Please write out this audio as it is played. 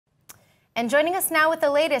And joining us now with the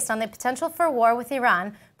latest on the potential for war with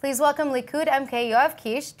Iran, please welcome Likud MK Yoav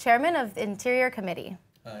Kisch, Chairman of the Interior Committee.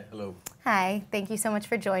 Hi, hello. Hi, thank you so much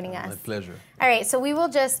for joining us. My pleasure. All right, so we will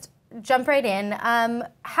just jump right in.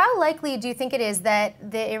 How likely do you think it is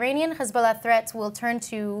that the Iranian Hezbollah threats will turn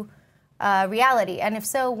to reality? And if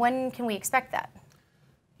so, when can we expect that?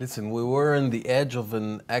 Listen, we were on the edge of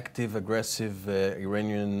an active, aggressive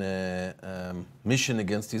Iranian mission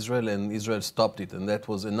against Israel, and Israel stopped it. And that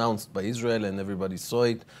was announced by Israel, and everybody saw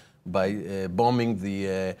it by bombing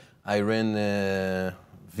the Iran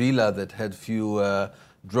villa that had few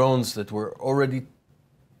drones that were already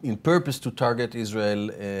in purpose to target Israel,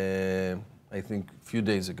 I think, a few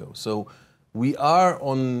days ago. So we are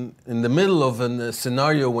in the middle of a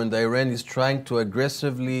scenario when the Iran is trying to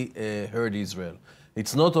aggressively hurt Israel.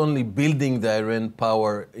 It's not only building the Iran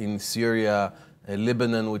power in Syria,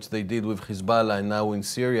 Lebanon, which they did with Hezbollah, and now in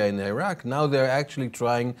Syria and Iraq. Now they're actually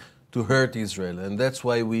trying to hurt Israel. And that's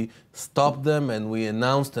why we stopped them and we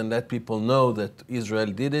announced and let people know that Israel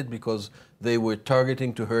did it because they were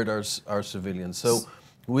targeting to hurt our civilians. So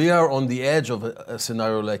we are on the edge of a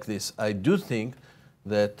scenario like this. I do think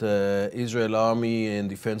that Israel Army and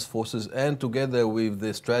Defense Forces, and together with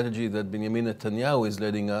the strategy that Benjamin Netanyahu is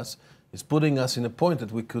leading us, is putting us in a point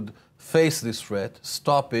that we could face this threat,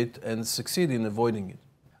 stop it, and succeed in avoiding it.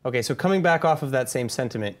 Okay, so coming back off of that same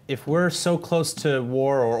sentiment, if we're so close to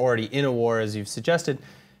war or already in a war, as you've suggested,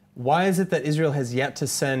 why is it that Israel has yet to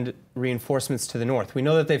send reinforcements to the north? We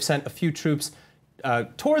know that they've sent a few troops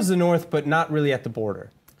towards the north, but not really at the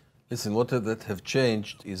border. Listen, what that have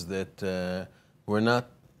changed is that we're not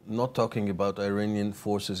talking about Iranian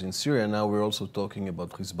forces in Syria. Now we're also talking about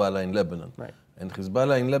Hezbollah in Lebanon. Right. And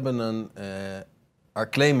Hezbollah in Lebanon are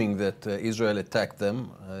claiming that Israel attacked them.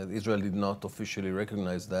 Israel did not officially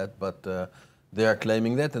recognize that, but they are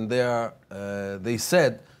claiming that, and they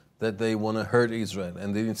said that they want to hurt Israel,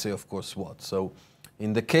 and they didn't say, of course, what. So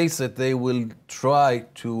in the case that they will try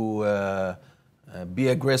to be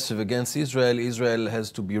aggressive against Israel, Israel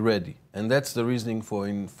has to be ready. And that's the reasoning for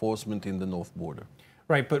enforcement in the north border.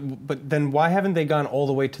 Right, but then why haven't they gone all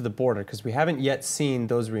the way to the border? Because we haven't yet seen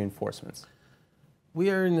those reinforcements. We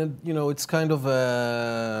are in a, it's kind of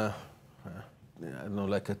a, I don't know,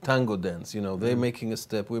 like a tango dance. They're making a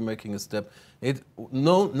step, we're making a step.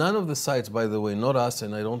 None of the sides, by the way, not us,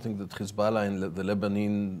 and I don't think that Hezbollah and the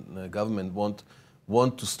Lebanese government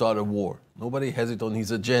want to start a war. Nobody has it on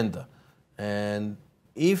his agenda. And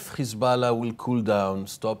if Hezbollah will cool down,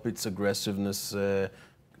 stop its aggressiveness,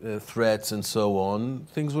 threats and so on,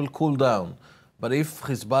 things will cool down. But if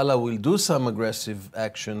Hezbollah will do some aggressive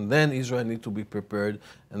action, then Israel needs to be prepared,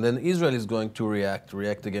 and then Israel is going to react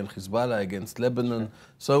against Hezbollah, against Lebanon. Sure.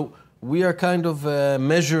 So we are kind of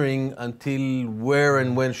measuring until where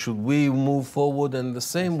and when should we move forward, and the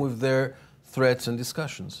same with their threats and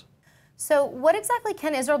discussions. So what exactly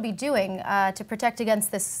can Israel be doing to protect against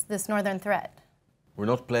this northern threat? We're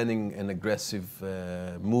not planning an aggressive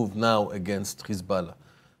move now against Hezbollah,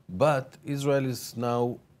 but Israel is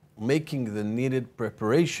now making the needed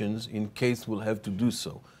preparations in case we'll have to do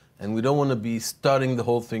so. And we don't want to be starting the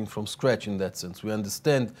whole thing from scratch in that sense. We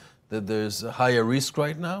understand that there's a higher risk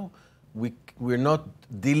right now. We're not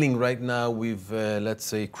dealing right now with, let's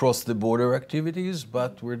say, cross-the-border activities,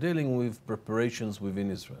 but we're dealing with preparations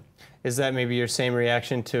within Israel. Is that maybe your same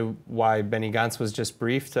reaction to why Benny Gantz was just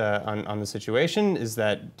briefed on the situation?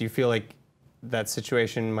 Do you feel like that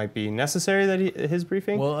situation might be necessary, his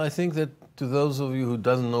briefing? Well, I think that to those of you who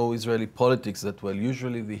doesn't know Israeli politics that well,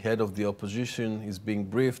 usually the head of the opposition is being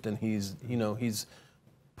briefed, and he's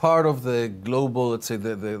part of the global, let's say,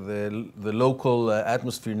 the local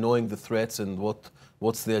atmosphere, knowing the threats and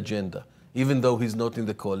what's the agenda, even though he's not in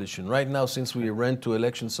the coalition. Right now, since we ran to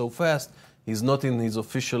election so fast, he's not in his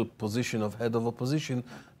official position of head of opposition,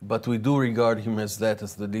 but we do regard him as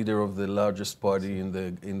the leader of the largest party in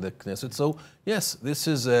the Knesset. So yes, this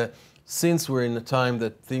is since we're in a time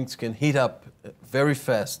that things can heat up very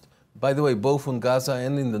fast. By the way, both in Gaza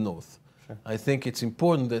and in the north. Sure. I think it's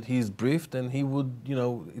important that he's briefed, and he would,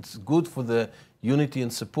 it's good for the unity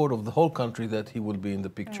and support of the whole country that he will be in the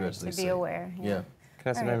picture, as they say. To be aware. Yeah.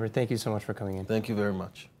 Knesset member, thank you so much for coming in. Thank you very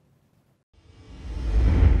much.